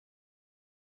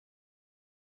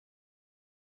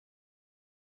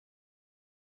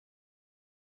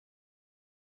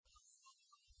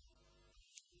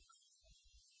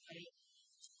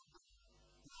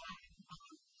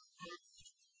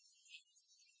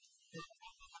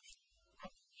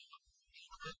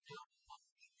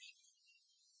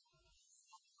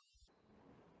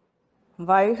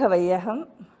வாழ்க வையகம்,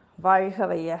 வாழ்க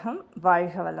வையகம்,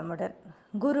 வாழ்க வளமுடன்.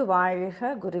 குரு வாழ்க,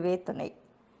 குருவே துணை.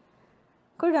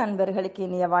 குழு அன்பர்களுக்கு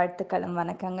இனிய வாழ்த்துக்களும்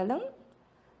வணக்கங்களும்.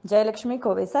 ஜெயலட்சுமி,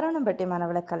 கோவை சரவணம்பட்டி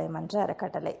மனவளக்கலை மன்ற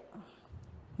அறக்கட்டளை.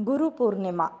 குரு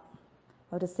பூர்ணிமா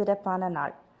ஒரு சிறப்பான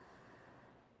நாள்.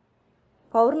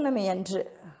 பௌர்ணமி அன்று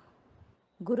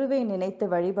குருவை நினைத்து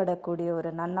வழிபடக்கூடிய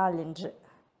ஒரு நன்னாள் இன்று.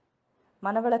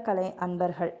 மனவளக்கலை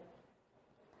அன்பர்கள்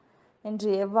இன்று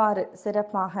எவ்வாறு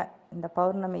சிறப்பாக இந்த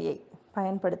பௌர்ணமியை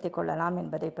பயன்படுத்தி கொள்ளலாம்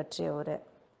என்பதை பற்றிய ஒரு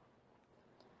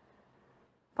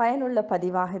பயனுள்ள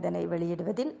பதிவாக இதனை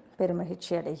வெளியிடுவதில்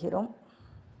பெருமகிழ்ச்சி அடைகிறோம்.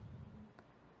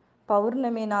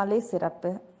 பௌர்ணமினாலே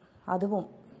சிறப்பு, அதுவும்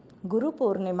குரு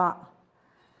பூர்ணிமா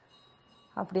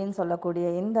அப்படின்னு சொல்லக்கூடிய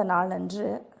இந்த நாள் அன்று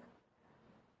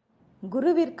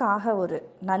குருவிற்காக ஒரு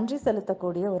நன்றி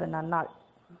செலுத்தக்கூடிய ஒரு நன்னாள்.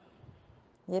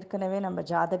 ஏற்கனவே நம்ம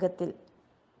ஜாதகத்தில்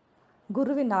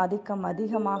குருவின் ஆதிக்கம்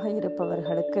அதிகமாக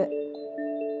இருப்பவர்களுக்கு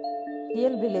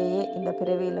இயல்பிலேயே இந்த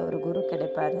பிறவியில் ஒரு குரு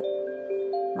கிடைப்பார்.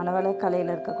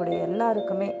 மனவளக்கலையில் இருக்கக்கூடிய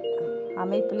எல்லாருக்குமே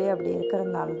அமைப்பிலே அப்படி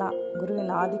இருக்கிறதுனால தான்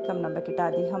குருவின் ஆதிக்கம் நம்மக்கிட்ட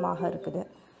அதிகமாக இருக்குது.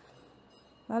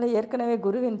 அதனால் ஏற்கனவே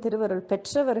குருவின் திருவருள்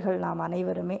பெற்றவர்கள் நாம்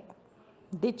அனைவருமே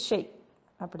தீட்சை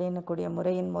அப்படின்னு கூடிய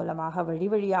முறையின் மூலமாக வழி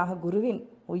வழியாக குருவின்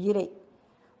உயிரை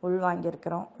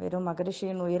உள்வாங்கியிருக்கிறோம். வெறும்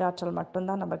மகரிஷியின் உயிராற்றல்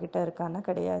மட்டும்தான் நம்மக்கிட்ட இருக்கான்னு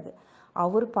கிடையாது.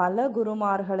 அவர் பல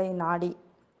குருமார்களை நாடி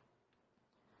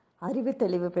அறிவு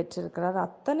தெளிவு பெற்றிருக்கிறார்.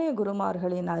 அத்தனை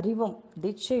குருமார்களின் அறிவும்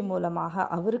தீட்சை மூலமாக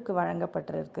அவருக்கு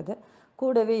வழங்கப்பட்டிருக்குது.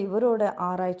 கூடவே இவரோட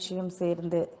ஆராய்ச்சியும்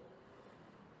சேர்ந்து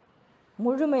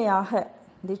முழுமையாக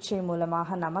தீட்சை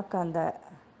மூலமாக நமக்கு அந்த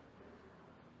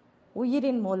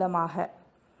உயிரின் மூலமாக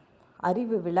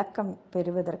அறிவு விளக்கம்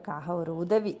பெறுவதற்காக ஒரு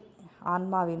உதவி,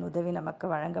 ஆன்மாவின் உதவி நமக்கு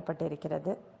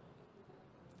வழங்கப்பட்டிருக்கிறது.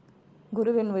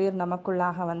 குருவின் உயிர்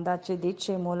நமக்குள்ளாக வந்தாச்சு,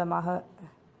 தீட்சை மூலமாக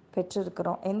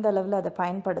பெற்றிருக்கிறோம். எந்த அளவில் அதை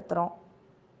பயன்படுத்துகிறோம்,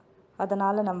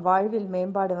 அதனால் நம் வாழ்வில்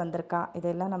மேம்பாடு வந்திருக்கா,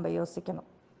 இதெல்லாம் நம்ம யோசிக்கணும்.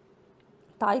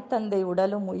 தாய் தந்தை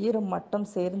உடலும் உயிரும் மட்டும்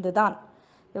சேர்ந்து தான்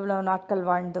இவ்வளோ நாட்கள்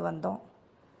வாழ்ந்து வந்தோம்.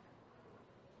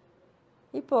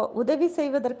 இப்போ உதவி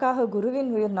செய்வதற்காக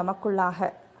குருவின் உயிர் நமக்குள்ளாக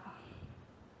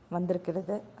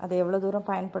வந்திருக்கிறது. அதை எவ்வளோ தூரம்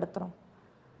பயன்படுத்துகிறோம்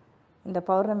இந்த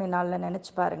பௌர்ணமி நாளில்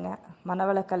நினச்சி பாருங்கள்.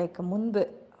 மனவளக்கலைக்கு முன்பு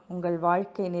உங்கள்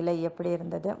வாழ்க்கை நிலை எப்படி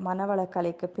இருந்தது,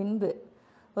 மனவளக்கலைக்கு பின்பு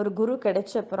ஒரு குரு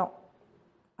கிடைச்சப்புறம்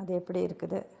அது எப்படி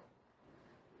இருக்குது?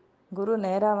 குரு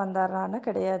நேராக வந்தாரான்னு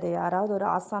கிடையாது. யாராவது ஒரு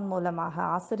ஆசான் மூலமாக,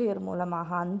 ஆசிரியர் மூலமாக,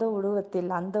 அந்த உருவத்தில்,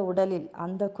 அந்த உடலில்,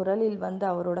 அந்த குரலில் வந்து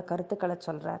அவரோட கருத்துக்களை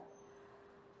சொல்கிறார்.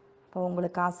 இப்போ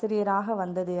உங்களுக்கு ஆசிரியராக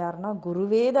வந்தது யாருன்னா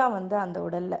குருவே தான் வந்து அந்த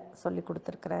உடலில் சொல்லி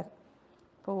கொடுத்துருக்கிறார்.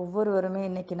 இப்போ ஒவ்வொருவருமே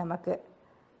இன்றைக்கி நமக்கு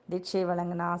தீட்சை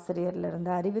வழங்கின ஆசிரியர்லேருந்து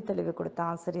அறிவு தெளிவு கொடுத்த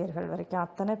ஆசிரியர்கள் வரைக்கும்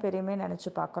அத்தனை பேரையுமே நினச்சி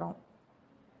பார்க்குறோம்.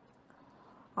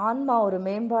 ஆன்மா ஒரு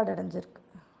மேம்பாடு அடைஞ்சிருக்கு.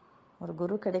 ஒரு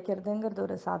குரு கிடைக்கிறதுங்கிறது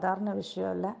ஒரு சாதாரண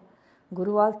விஷயம் இல்லை.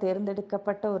 குருவால்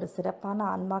தேர்ந்தெடுக்கப்பட்ட ஒரு சிறப்பான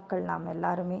ஆன்மாக்கள் நாம்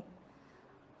எல்லாருமே.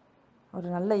 ஒரு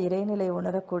நல்ல இறைநிலை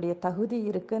உணரக்கூடிய தகுதி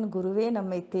இருக்குன்னு குருவே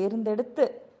நம்மை தேர்ந்தெடுத்து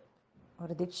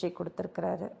ஒரு தீட்சை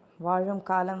கொடுத்துருக்கிறாரு. வாழும்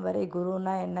காலம் வரை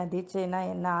குருன்னா என்ன, தீட்சைனா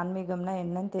என்ன, ஆன்மீகம்னா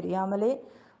என்னன்னு தெரியாமலே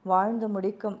வாழ்ந்து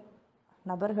முடிக்கும்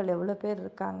நபர்கள் எவ்வளோ பேர்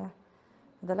இருக்காங்க.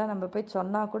 இதெல்லாம் நம்ம போய்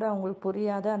சொன்னால் கூட அவங்களுக்கு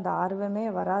புரியாத, அந்த ஆர்வமே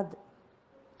வராது.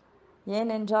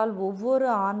 ஏனென்றால் ஒவ்வொரு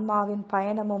ஆன்மாவின்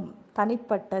பயணமும்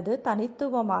தனிப்பட்டது,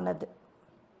 தனித்துவமானது.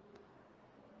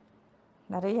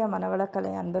 நிறைய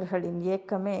மனவளக்கலை அன்பர்களின்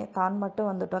இயக்கமே தான்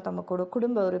மட்டும் வந்துட்டோம், தம்ம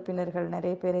குடும்ப உறுப்பினர்கள்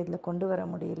நிறைய பேர் இதில் கொண்டு வர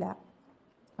முடியல.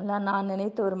 எல்லாம் நான்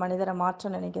நினைத்து ஒரு மனிதரை மாற்ற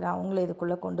நினைக்கிறேன், அவங்கள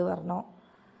இதுக்குள்ளே கொண்டு வரணும்.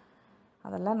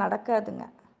 அதெல்லாம் நடக்காதுங்க.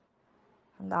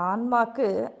 அந்த ஆன்மாக்கு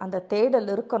அந்த தேடல்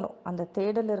இருக்கணும். அந்த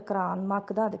தேடல் இருக்கிற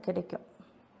ஆன்மாக்கு தான் அது கிடைக்கும்.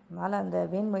 அதனால் அந்த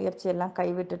வீண் முயற்சியெல்லாம்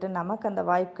கைவிட்டுட்டு நமக்கு அந்த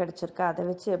வாய்ப்பு கிடைச்சிருக்கா, அதை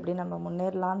வச்சு எப்படி நம்ம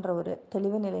முன்னேறலான்ற ஒரு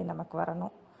தெளிவு நிலை நமக்கு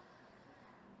வரணும்.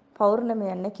 பௌர்ணமி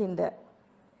அன்னைக்கு இந்த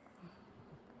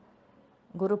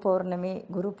குரு பௌர்ணமி,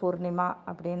 குரு பூர்ணிமா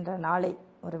அப்படின்ற நாளை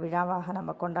ஒரு விழாவாக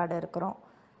நம்ம கொண்டாட இருக்கிறோம்.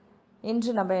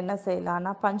 இன்று நம்ம என்ன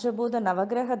செய்யலான்னா, பஞ்சபூத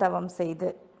நவகிரக தவம் செய்து,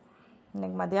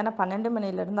 இன்றைக்கி மத்தியானம் 12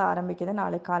 மணிலேருந்து ஆரம்பிக்குது.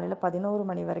 நாளைக்கு காலையில் 11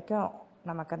 மணி வரைக்கும்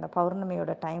நமக்கு அந்த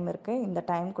பௌர்ணமியோட டைம் இருக்குது. இந்த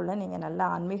டைமுக்குள்ளே நீங்கள் நல்லா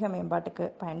ஆன்மீக மேம்பாட்டுக்கு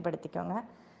பயன்படுத்திக்கோங்க.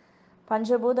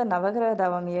 பஞ்சபூத நவகிரக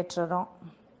தவம் ஏற்றுறோம்.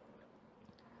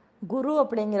 குரு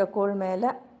அப்படிங்கிற கோள்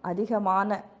மேலே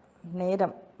அதிகமான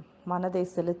நேரம் மனதை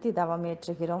செலுத்தி தவம்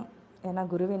ஏற்றுகிறோம். ஏன்னா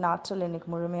குருவின் ஆற்றல் இன்றைக்கி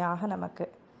முழுமையாக நமக்கு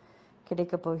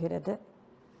கிடைக்கப் போகிறது.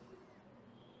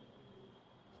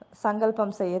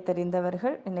 சங்கல்பம் செய்ய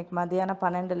தெரிந்தவர்கள் இன்றைக்கி மத்தியானம்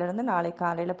 12லேருந்து நாளை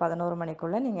காலையில் 11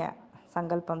 மணிக்குள்ளே நீங்கள்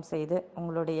சங்கல்பம் செய்து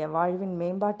உங்களுடைய வாழ்வின்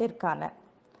மேம்பாட்டிற்கான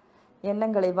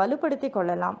எண்ணங்களை வலுப்படுத்தி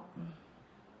கொள்ளலாம்.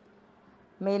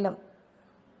 மேலும்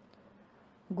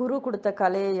குரு கொடுத்த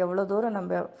கலையை எவ்வளோ தூரம்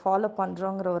நம்ம ஃபாலோ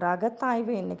பண்ணுறோங்கிற ஒரு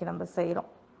அகத்தாய்வு இன்றைக்கி நம்ம செய்கிறோம்.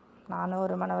 நானும்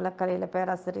ஒரு மனவளக்கலையில்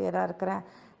பேராசிரியராக இருக்கிறேன்,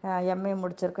 எம்ஏ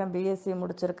முடிச்சிருக்கிறேன், பிஎஸ்சி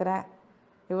முடிச்சிருக்கிறேன்,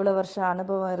 இவ்வளோ வருஷம்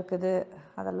அனுபவம் இருக்குது.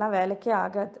 அதெல்லாம் வேலைக்கே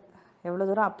ஆகாது. எவ்வளோ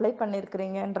தூரம் அப்ளை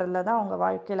பண்ணியிருக்கிறீங்கன்றதில் தான் உங்கள்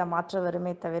வாழ்க்கையில் மாற்றம்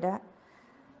வருமே தவிர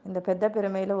இந்த பெத்த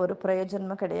பெருமையில் ஒரு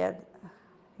பிரயோஜனமும் கிடையாது.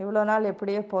 இவ்வளோ நாள்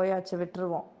எப்படியோ போயாச்சு,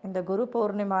 விட்டுருவோம். இந்த குரு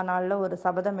பௌர்ணிமா நாளில் ஒரு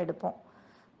சபதம் எடுப்போம்.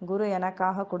 குரு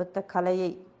எனக்காக கொடுத்த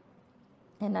கலையை,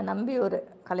 என்னை நம்பி ஒரு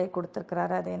கலை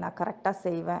கொடுத்துருக்குறாரு, அதை நான் கரெக்டாக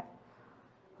செய்வேன்.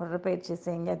 உடற்பயிற்சி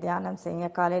செய்யுங்க, தியானம் செய்யுங்க.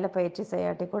 காலையில் பயிற்சி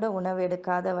செய்யாட்டி கூட உணவு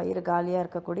எடுக்காத வயிறு காலியாக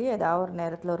இருக்கக்கூடிய ஏதாவது ஒரு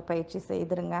நேரத்தில் ஒரு பயிற்சி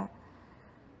செய்திருங்க.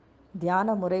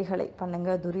 தியான முறைகளை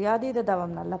பண்ணுங்கள். துரியாதீத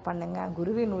தவம் நல்லா பண்ணுங்கள்.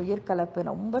 குருவின் உயிர் கலப்பு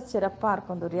ரொம்ப சிறப்பாக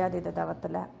இருக்கும் துரியாதீத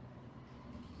தவத்தில்.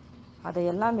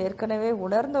 அதையெல்லாம் ஏற்கனவே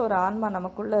உணர்ந்த ஒரு ஆன்மா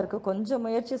நமக்குள்ளே இருக்குது. கொஞ்சம்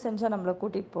முயற்சி செஞ்சால் நம்மளை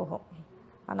கூட்டிகிட்டு போகும்.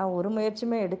 ஆனால் ஒரு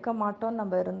முயற்சியுமே எடுக்க மாட்டோம்னு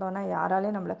நம்ம இருந்தோன்னா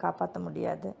யாராலையும் நம்மளை காப்பாற்ற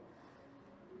முடியாது.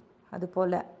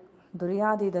 அதுபோல்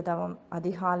துரியாதீத தவம்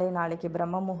அதிகாலை நாளைக்கு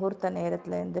பிரம்ம முகூர்த்த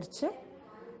நேரத்தில் எழுந்திரிச்சு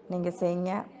நீங்கள்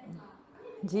செய்யுங்க.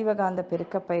 ஜீவகாந்த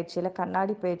பெருக்க பயிற்சியில்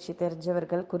கண்ணாடி பயிற்சி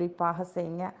தெரிஞ்சவர்கள் குறிப்பாக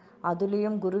செய்யுங்க.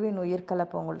 அதுலேயும் குருவின்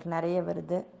உயிர்கலப்பு உங்களுக்கு நிறைய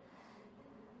வருது.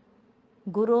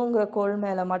 குருங்கிற கோள்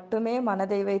மேலே மட்டுமே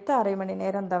மனதை வைத்து அரை மணி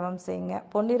நேரம் தவம் செய்யுங்க.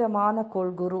 பொன்னிறமான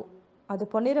கோள் குரு, அது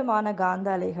பொன்னிறமான காந்த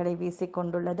அலைகளை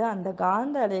வீசிக்கொண்டுள்ளது. அந்த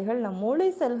காந்த அலைகள் நம் மூளை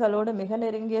செல்களோடு மிக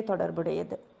நெருங்கிய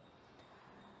தொடர்புடையது.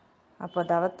 அப்போ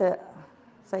தவத்தை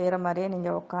செய்கிற மாதிரியே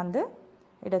நீங்கள் உட்காந்து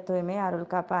இட தூய்மை,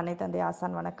 அருள் காப்பு, அன்னை தந்தை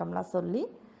ஆசான் வணக்கம்லாம் சொல்லி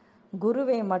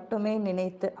குருவை மட்டுமே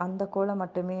நினைத்து, அந்த கோளை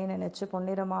மட்டுமே நினைச்சு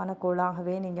பொன்னிறமான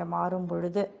கோளாகவே நீங்கள் மாறும்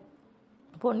பொழுது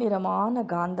பொன்னிறமான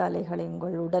காந்த அலைகளை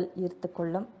உங்கள் உடல் ஈர்த்து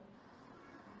கொள்ளும்.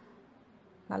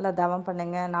 நல்லா தவம்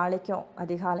பண்ணுங்க. நாளைக்கும்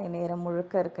அதிகாலை நேரம்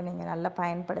முழுக்க இருக்குது, நீங்கள் நல்லா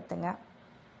பயன்படுத்துங்க.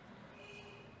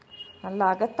 நல்ல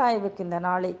அகத்தாய்வுக்கு இந்த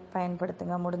நாளை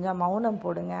பயன்படுத்துங்க. முடிஞ்சால் மௌனம்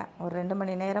போடுங்க. ஒரு 2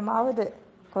 மணி நேரமாவது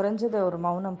குறைஞ்சது ஒரு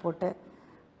மௌனம் போட்டு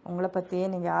உங்களை பற்றியே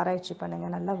நீங்கள் ஆராய்ச்சி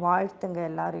பண்ணுங்கள். நல்லா வாழ்த்துங்க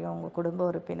எல்லாரையும், உங்கள் குடும்ப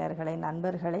உறுப்பினர்களை,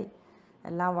 நண்பர்களை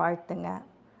எல்லாம் வாழ்த்துங்க.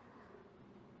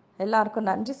 எல்லாருக்கும்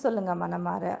நன்றி சொல்லுங்கள்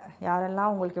மனமாற.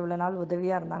 யாரெல்லாம் உங்களுக்கு இவ்வளோ நாள்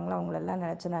உதவியாக இருந்தாங்களோ அவங்களெல்லாம்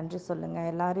நினச்சி நன்றி சொல்லுங்கள்.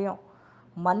 எல்லாரையும்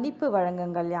மன்னிப்பு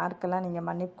வழங்குங்கள். யாருக்கெல்லாம் நீங்கள்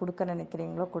மன்னிப்பு கொடுக்க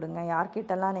நினைக்கிறீங்களோ கொடுங்க.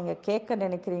 யார்கிட்டெல்லாம் நீங்கள் கேட்க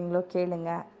நினைக்கிறீங்களோ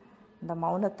கேளுங்க. இந்த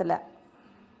மௌனத்தில்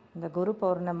இந்த குரு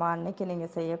பௌர்ணமா அன்னைக்கு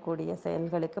நீங்கள் செய்யக்கூடிய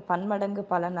செயல்களுக்கு பன்மடங்கு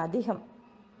பலன் அதிகம்.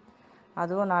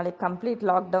 அதுவும் நாளைக்கு கம்ப்ளீட்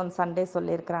லாக்டவுன் சண்டே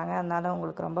சொல்லியிருக்கிறாங்க. அதனால்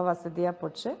உங்களுக்கு ரொம்ப வசதியாக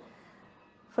போச்சு.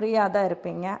 ஃப்ரீயாக தான்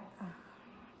இருப்பீங்க.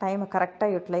 டைமை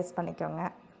கரெக்டாக யூட்டிலைஸ் பண்ணிக்கோங்க.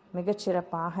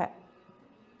 மிகச்சிறப்பாக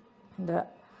இந்த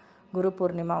குரு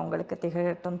பூர்ணிமா உங்களுக்கு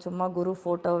திகழட்டும். சும்மா குரு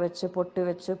ஃபோட்டோ வச்சு, பொட்டு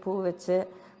வச்சு, பூ வச்சு,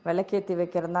 விளக்கேற்றி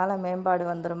வைக்கிறதுனால மேம்பாடு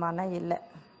வந்துருமானா இல்லை.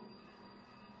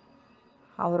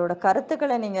 அவரோட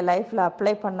கருத்துக்களை நீங்கள் லைஃப்பில்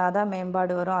அப்ளை பண்ணாதான்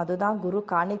மேம்பாடு வரும். அதுதான் குரு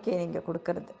காணிக்கை நீங்கள்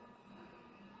கொடுக்கறது.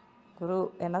 குரு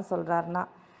என்ன சொல்கிறாருன்னா,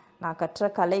 நான் கற்ற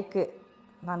கலைக்கு,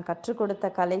 நான் கற்றுக் கொடுத்த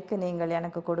கலைக்கு நீங்கள்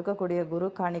எனக்கு கொடுக்கக்கூடிய குரு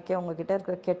காணிக்கை, உங்ககிட்ட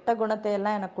இருக்கிற கெட்ட குணத்தை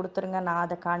எல்லாம் எனக்கு கொடுத்துருங்க, நான்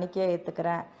அதை காணிக்கையாக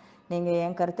ஏற்றுக்கிறேன், நீங்கள்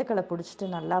என் கருத்துக்களை பிடிச்சிட்டு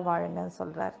நல்லா வாழுங்கன்னு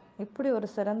சொல்கிறார். இப்படி ஒரு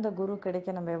சிறந்த குரு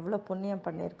கிடைக்க நம்ம எவ்வளோ புண்ணியம்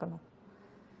பண்ணியிருக்கணும்.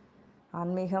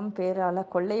 ஆன்மீகம் பேரால்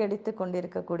கொள்ளையடித்து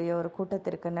கொண்டிருக்கக்கூடிய ஒரு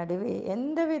கூட்டத்திற்கு நடுவே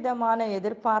எந்த விதமான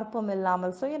எதிர்பார்ப்பும்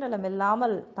இல்லாமல், சுயநலம்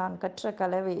இல்லாமல், தான் கற்ற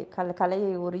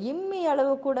கலையை ஒரு இம்மி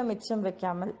அளவு கூட மிச்சம்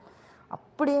வைக்காமல்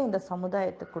அப்படியே இந்த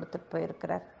சமுதாயத்துக்கு கொடுத்துட்டு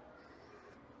போயிருக்கிறார்.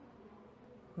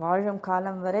 வாழும்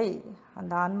காலம் வரை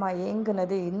அந்த ஆன்மா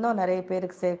ஏங்குனது இன்னும் நிறைய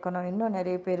பேருக்கு சேர்க்கணும், இன்னும்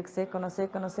நிறைய பேருக்கு சேர்க்கணும்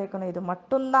சேர்க்கணும் சேர்க்கணும். இது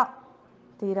மட்டும்தான்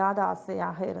தீராத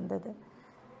ஆசையாக இருந்தது.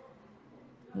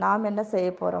 நாம் என்ன செய்ய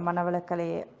போகிறோம்?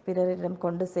 மனவளக்கலையை பிறரிடம்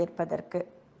கொண்டு சேர்ப்பதற்கு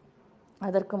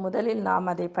அதற்கு முதலில்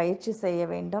நாம் அதை பயிற்சி செய்ய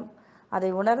வேண்டும். அதை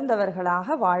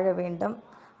உணர்ந்தவர்களாக வாழ வேண்டும்.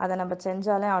 அதை நம்ம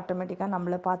செஞ்சாலே ஆட்டோமேட்டிக்காக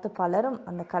நம்மளை பார்த்து பலரும்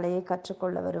அந்த கலையை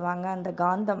கற்றுக்கொள்ள வருவாங்க. அந்த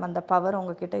காந்தம், அந்த பவர்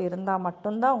உங்ககிட்ட இருந்தால்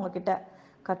மட்டும்தான் உங்ககிட்ட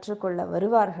கற்றுக்கொள்ள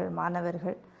வருவார்கள்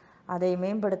மாணவர்கள். அதை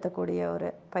மேம்படுத்தக்கூடிய ஒரு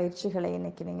பயிற்சிகளை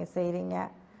இன்றைக்கி நீங்கள் செய்கிறீங்க.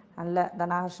 நல்ல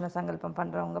தனாகர்ஷண சங்கல்பம்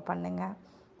பண்ணுறவங்க பண்ணுங்கள்.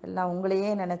 எல்லாம் உங்களையே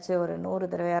நினச்சி ஒரு 100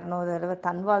 தடவை 200 தடவை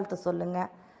தன்வாழ்த்து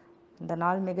சொல்லுங்கள். இந்த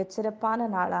நாள் மிகச்சிறப்பான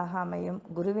நாளாக அமையும்.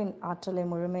 குருவின் ஆற்றலை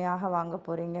முழுமையாக வாங்க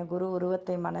போகிறீங்க. குரு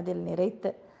உருவத்தை மனதில் நிறைத்து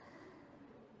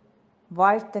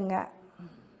வாழ்த்துங்க.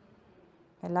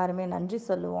 எல்லாருமே நன்றி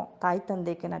சொல்லுவோம். தாய்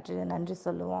தந்தைக்கு நன்றி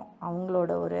சொல்லுவோம்.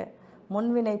 அவங்களோட ஒரு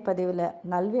முன்வினை பதிவில்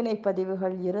நல்வினை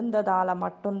பதிவுகள் இருந்ததால்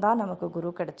மட்டும்தான் நமக்கு குரு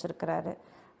கிடச்சிருக்கிறாரு.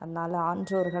 அதனால்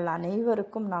ஆன்றோர்கள்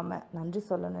அனைவருக்கும் நாம் நன்றி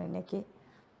சொல்லணும். இன்றைக்கி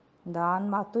இந்த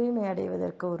ஆன்மா தூய்மை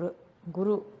அடைவதற்கு ஒரு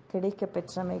குரு கிடைக்க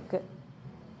பெற்றமைக்கு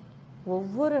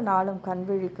ஒவ்வொரு நாளும் கண்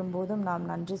விழிக்கும் போதும் நாம்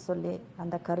நன்றி சொல்லி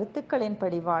அந்த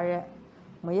கருத்துக்களின்படி வாழ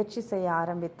முயற்சி செய்ய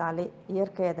ஆரம்பித்தாலே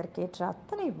இயற்கை அதற்கேற்ற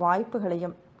அத்தனை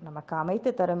வாய்ப்புகளையும் நமக்கு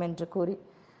அமைத்து தரும் என்று கூறி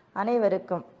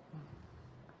அனைவருக்கும்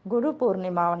குரு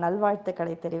பூர்ணிமா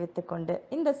நல்வாழ்த்துக்களை தெரிவித்துக் கொண்டு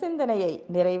இந்த சிந்தனையை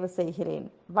நிறைவு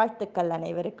செய்கிறேன். வாழ்த்துக்கள்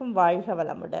அனைவருக்கும். வாழ்க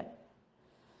வளமுடன்.